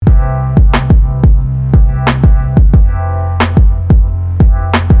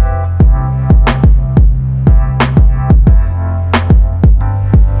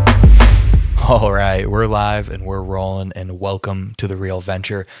live and we're rolling, and welcome to The Real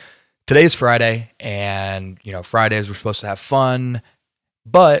Venture. Today's Friday, and Fridays we're supposed to have fun,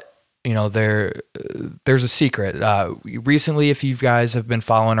 but there's a secret. Recently, if you guys have been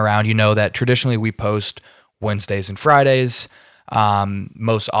following around, you know that traditionally we post Wednesdays and Fridays,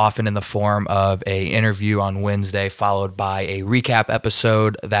 most often in the form of a interview on Wednesday, followed by a recap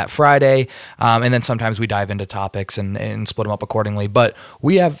episode that Friday. And then sometimes we dive into topics and split them up accordingly. But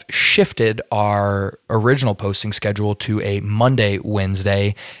we have shifted our original posting schedule to a Monday,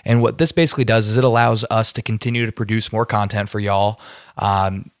 Wednesday. And what this basically does is it allows us to continue to produce more content for y'all.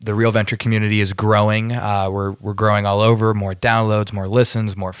 The Real Venture community is growing. We're growing all over, more downloads, more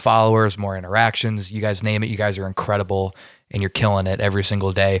listens, more followers, more interactions. You guys name it. You guys are incredible and you're killing it every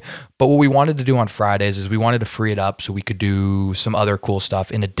single day. But what we wanted to do on Fridays is we wanted to free it up so we could do some other cool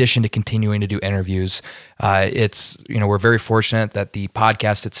stuff in addition to continuing to do interviews. We're very fortunate that the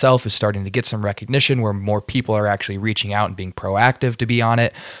podcast itself is starting to get some recognition where more people are actually reaching out and being proactive to be on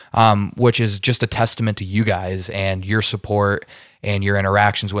it, which is just a testament to you guys and your support and your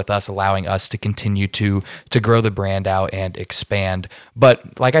interactions with us, allowing us to continue to grow the brand out and expand.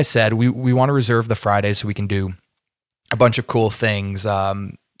 But like I said, we want to reserve the Fridays so we can do a bunch of cool things.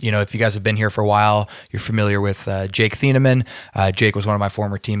 If you guys have been here for a while, you're familiar with Jake Thieneman. Jake was one of my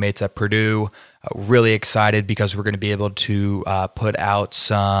former teammates at Purdue. Really excited because we're going to be able to put out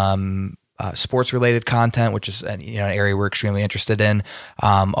some sports-related content, which is an area we're extremely interested in,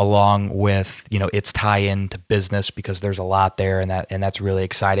 along with its tie-in to business, because there's a lot there, and that's really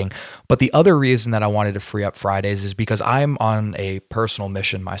exciting. But the other reason that I wanted to free up Fridays is because I'm on a personal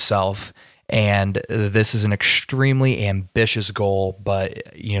mission myself. And this is an extremely ambitious goal, but,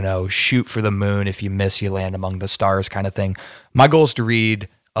 shoot for the moon. If you miss, you land among the stars kind of thing. My goal is to read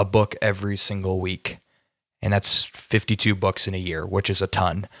a book every single week. And that's 52 books in a year, which is a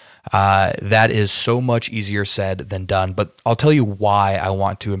ton. That is so much easier said than done. But I'll tell you why I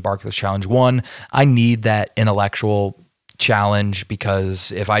want to embark on this challenge. One, I need that intellectual challenge,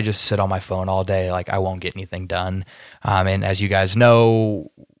 because if I just sit on my phone all day, I won't get anything done. And as you guys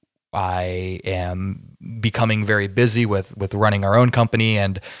know, I am becoming very busy with running our own company,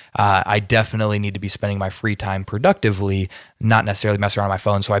 and I definitely need to be spending my free time productively, not necessarily messing around on my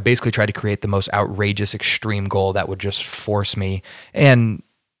phone. So I basically tried to create the most outrageous, extreme goal that would just force me. And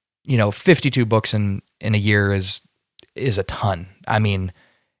 52 books in a year is a ton. I mean,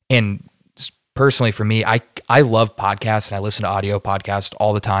 and personally for me, I love podcasts and I listen to audio podcasts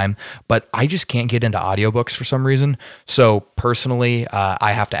all the time, but I just can't get into audiobooks for some reason. So personally,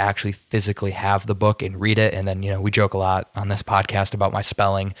 I have to actually physically have the book and read it. And then, we joke a lot on this podcast about my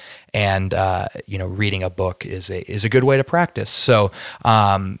spelling, and, reading a book is a good way to practice. So, it's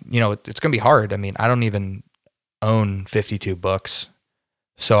going to be hard. I mean, I don't even own 52 books.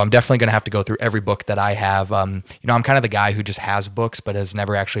 So I'm definitely going to have to go through every book that I have. I'm kind of the guy who just has books but has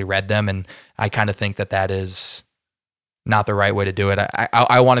never actually read them, and I kind of think that is not the right way to do it.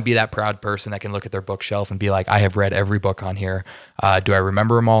 I want to be that proud person that can look at their bookshelf and be like, I have read every book on here. Do I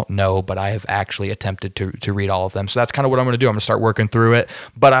remember them all? No, but I have actually attempted to read all of them. So that's kind of what I'm going to do. I'm going to start working through it.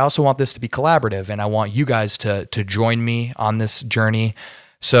 But I also want this to be collaborative, and I want you guys to join me on this journey.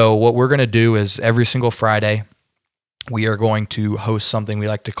 So what we're going to do is every single Friday, we are going to host something we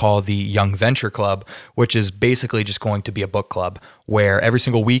like to call the Young Venture Club, which is basically just going to be a book club where every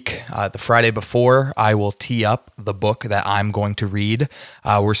single week, the Friday before, I will tee up the book that I'm going to read.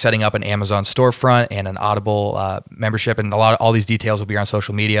 We're setting up an Amazon storefront and an Audible membership, and all these details will be on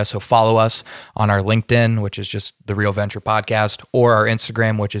social media. So follow us on our LinkedIn, which is just The Real Venture Podcast, or our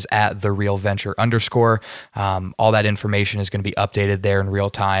Instagram, which is at @TheRealVenture_. All that information is going to be updated there in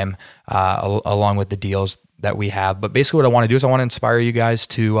real time, along with the deals that we have. But basically what I want to do is I want to inspire you guys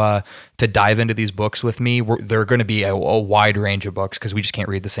to dive into these books with me. They're going to be a wide range of books, because we just can't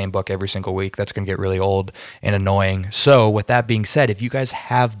read the same book every single week. That's going to get really old and annoying. So with that being said, if you guys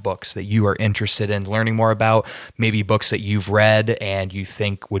have books that you are interested in learning more about, maybe books that you've read and you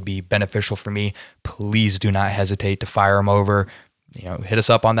think would be beneficial for me, please do not hesitate to fire them over. Hit us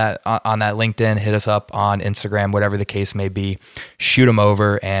up on that LinkedIn, hit us up on Instagram, whatever the case may be. Shoot them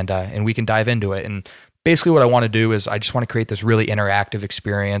over, and we can dive into it. And basically what I want to do is I just want to create this really interactive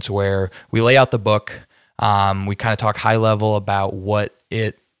experience where we lay out the book. We kind of talk high level about what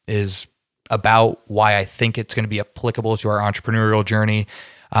it is about, why I think it's going to be applicable to our entrepreneurial journey.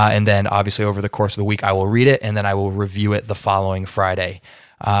 And then obviously over the course of the week, I will read it and then I will review it the following Friday.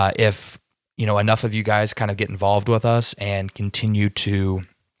 If enough of you guys kind of get involved with us and continue to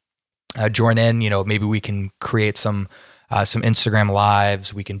join in, maybe we can create some Instagram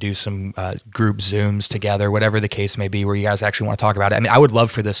lives. We can do some group Zooms together, whatever the case may be, where you guys actually want to talk about it. I mean, I would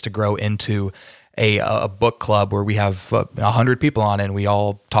love for this to grow into a book club where we have 100 people on it, and we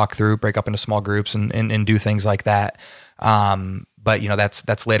all talk through, break up into small groups, and do things like that. But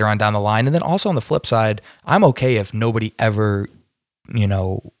that's later on down the line. And then also on the flip side, I'm okay if nobody ever,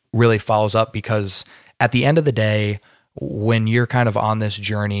 really follows up, because at the end of the day, when you're kind of on this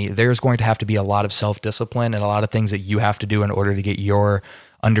journey, there's going to have to be a lot of self-discipline and a lot of things that you have to do in order to get your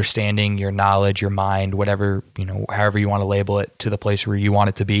understanding, your knowledge, your mind, whatever, however you want to label it, to the place where you want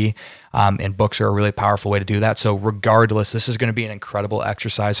it to be. And books are a really powerful way to do that. So regardless, this is going to be an incredible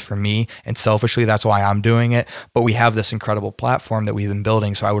exercise for me, and selfishly, that's why I'm doing it. But we have this incredible platform that we've been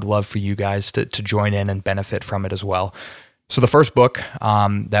building. So I would love for you guys to join in and benefit from it as well. So the first book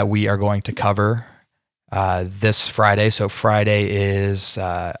that we are going to cover this Friday. So Friday is,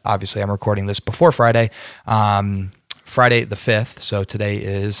 obviously I'm recording this before Friday, Friday the 5th. So today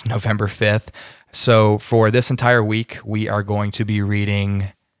is November 5th. So for this entire week, we are going to be reading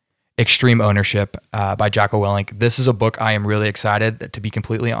Extreme Ownership by Jocko Willink. This is a book I am really excited, to be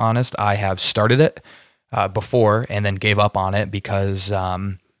completely honest. I have started it before and then gave up on it because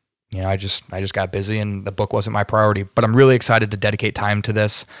I just got busy and the book wasn't my priority. But I'm really excited to dedicate time to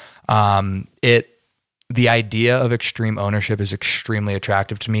this. The idea of extreme ownership is extremely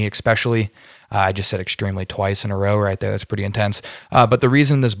attractive to me, especially, I just said extremely twice in a row right there. That's pretty intense. But the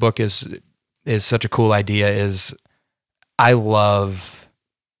reason this book is such a cool idea is I love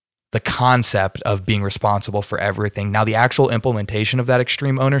the concept of being responsible for everything. Now, the actual implementation of that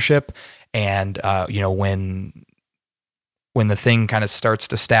extreme ownership and, when the thing kind of starts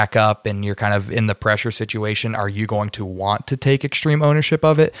to stack up and you're kind of in the pressure situation, are you going to want to take extreme ownership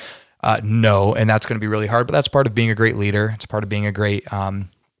of it? No, and that's going to be really hard, but that's part of being a great leader. It's part of being a great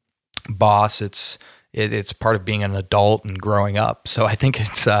boss. It's part of being an adult and growing up. So I think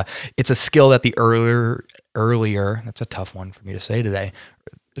it's a skill that the earlier, that's a tough one for me to say today.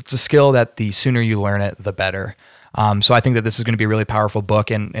 It's a skill that the sooner you learn it, the better. So I think that this is going to be a really powerful book.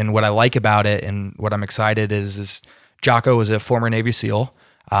 And what I like about it and what I'm excited is Jocko was a former Navy SEAL.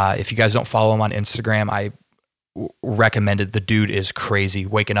 If you guys don't follow him on Instagram, I recommended. The dude is crazy,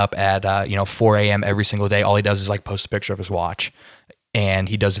 waking up at 4 a.m. every single day. All he does is post a picture of his watch, and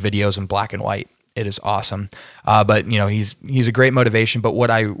he does videos in black and white. It is awesome. But he's a great motivation. But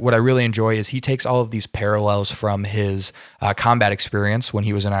what I really enjoy is he takes all of these parallels from his combat experience when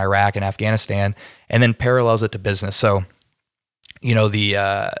he was in Iraq and Afghanistan, and then parallels it to business. So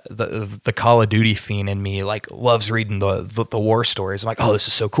the Call of Duty fiend in me loves reading the war stories. I'm like, oh, this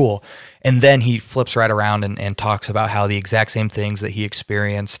is so cool. And then he flips right around and talks about how the exact same things that he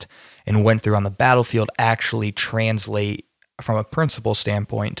experienced and went through on the battlefield actually translate from a principle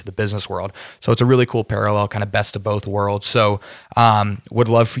standpoint to the business world. So it's a really cool parallel, kind of best of both worlds. So would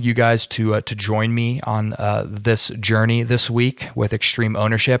love for you guys to join me on this journey this week with Extreme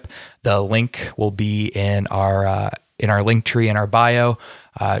Ownership. The link will be in our link tree in our bio,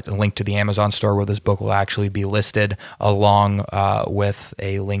 a link to the Amazon store where this book will actually be listed, along with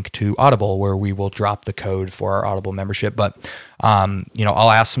a link to Audible where we will drop the code for our Audible membership. But, I'll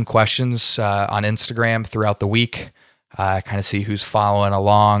ask some questions on Instagram throughout the week, kind of see who's following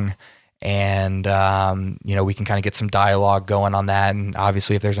along. And, we can kind of get some dialogue going on that. And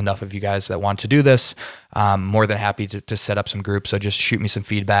obviously, if there's enough of you guys that want to do this, more than happy to set up some groups. So just shoot me some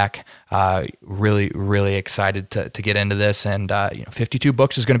feedback. Really, really excited to get into this. And, 52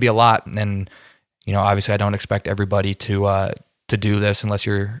 books is going to be a lot. And, obviously I don't expect everybody to do this unless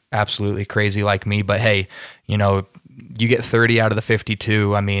you're absolutely crazy like me. But hey, you get 30 out of the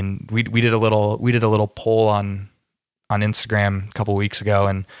 52. I mean, we did a little poll on Instagram a couple weeks ago,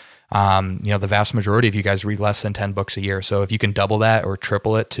 and the vast majority of you guys read less than 10 books a year. So if you can double that or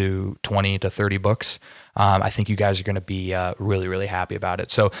triple it to 20 to 30 books, I think you guys are going to be really, really happy about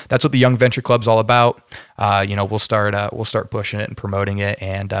it. So that's what the Young Venture Club's all about. We'll start pushing it and promoting it,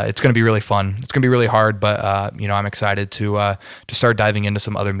 and it's going to be really fun. It's going to be really hard, but I'm excited to start diving into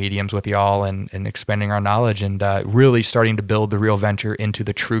some other mediums with y'all and expanding our knowledge and really starting to build the Real Venture into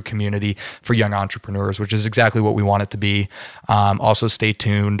the true community for young entrepreneurs, which is exactly what we want it to be. Also, stay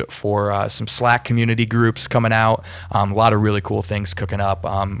tuned for some Slack community groups coming out. A lot of really cool things cooking up.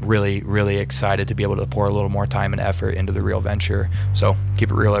 Really, really excited to be able to pour a little more time and effort into the Real Venture. So keep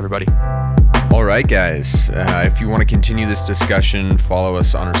it real, everybody. All right, guys. If you want to continue this discussion, follow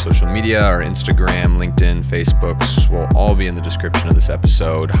us on our social media, our Instagram, LinkedIn, Facebooks will all be in the description of this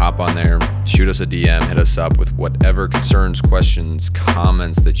episode. Hop on there, shoot us a DM, hit us up with whatever concerns, questions,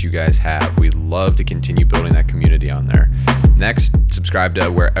 comments that you guys have. We'd love to continue building that community on there. Next, subscribe to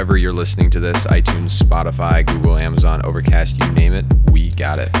wherever you're listening to this, iTunes, Spotify, Google, Amazon, Overcast, you name it, we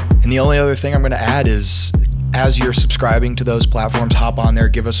got it. And the only other thing I'm going to add is as you're subscribing to those platforms, hop on there,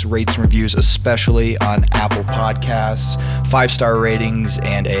 give us rates and reviews, especially on Apple Podcasts. 5-star ratings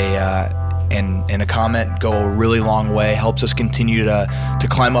and a comment go a really long way. Helps us continue to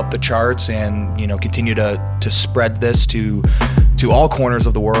climb up the charts and continue to spread this to all corners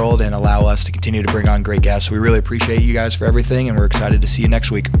of the world and allow us to continue to bring on great guests. We really appreciate you guys for everything, and we're excited to see you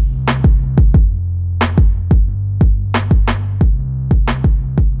next week.